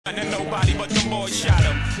Alright,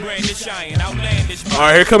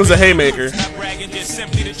 here comes the haymaker.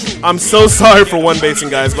 I'm so sorry for one basing,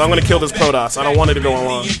 guys, but I'm gonna kill this Protoss. I don't want it to go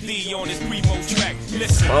along.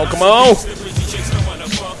 Oh, come on!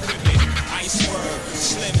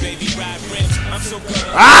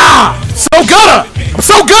 Ah! So gonna! I'm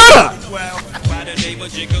so gonna!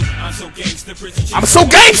 I'm so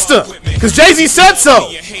gangster! Cause Jay-Z said so!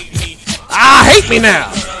 Ah, hate me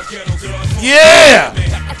now! Yeah!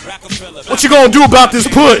 What you gonna do about this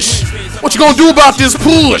push? What you gonna do about this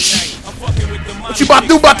push? What you about to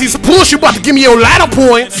do about this push? You about to give me your ladder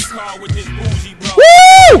points?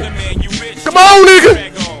 Woo! Come on,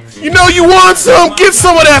 nigga! You know you want some? Get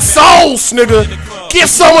some of that sauce, nigga! Get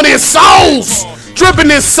some of this sauce! Dripping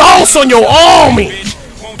this sauce on your army!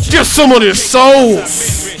 Get some of this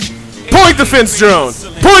sauce! Point defense drone!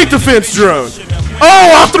 Point defense drone!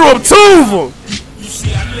 Oh, I threw up 2 of them!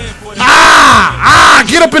 Ah!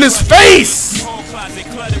 Get up in his face!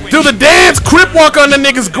 Do the dance, crip walk on the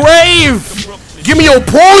nigga's grave! Give me your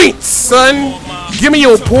points, son! Give me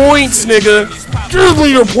your points, nigga! Give me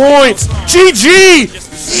your points! GG!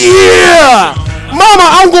 Yeah! Mama,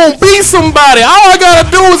 I'm gonna be somebody! All I gotta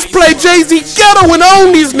do is play Jay-Z ghetto and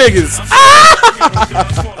own these niggas! Ah!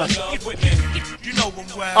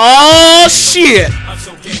 Oh, shit!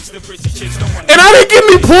 And I didn't get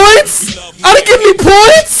any points? I didn't get any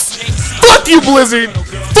points? Fuck you, Blizzard!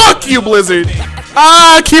 Fuck you, Blizzard!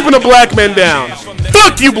 Ah, keeping a black man down.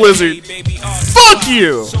 Fuck you, Blizzard! Fuck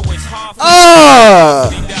you!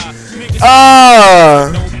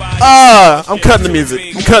 I'm cutting the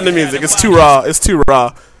music. I'm cutting the music. It's too raw. It's too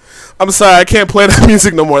raw. I'm sorry, I can't play that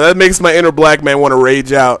music no more. That makes my inner black man want to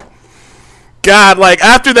rage out. God, like,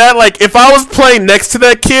 after that, like, if I was playing next to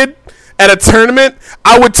that kid at a tournament,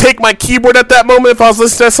 I would take my keyboard at that moment if I was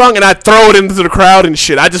listening to that song and I'd throw it into the crowd and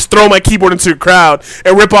shit. I'd just throw my keyboard into the crowd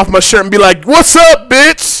and rip off my shirt and be like, "What's up,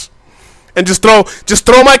 bitch?" And just throw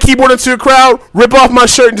my keyboard into the crowd, rip off my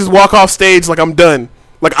shirt, and just walk off stage like I'm done.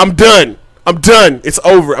 Like, I'm done. I'm done. It's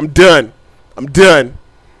over. I'm done. I'm done.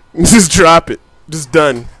 Just drop it. Just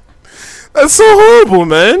done. That's so horrible,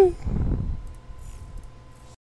 man.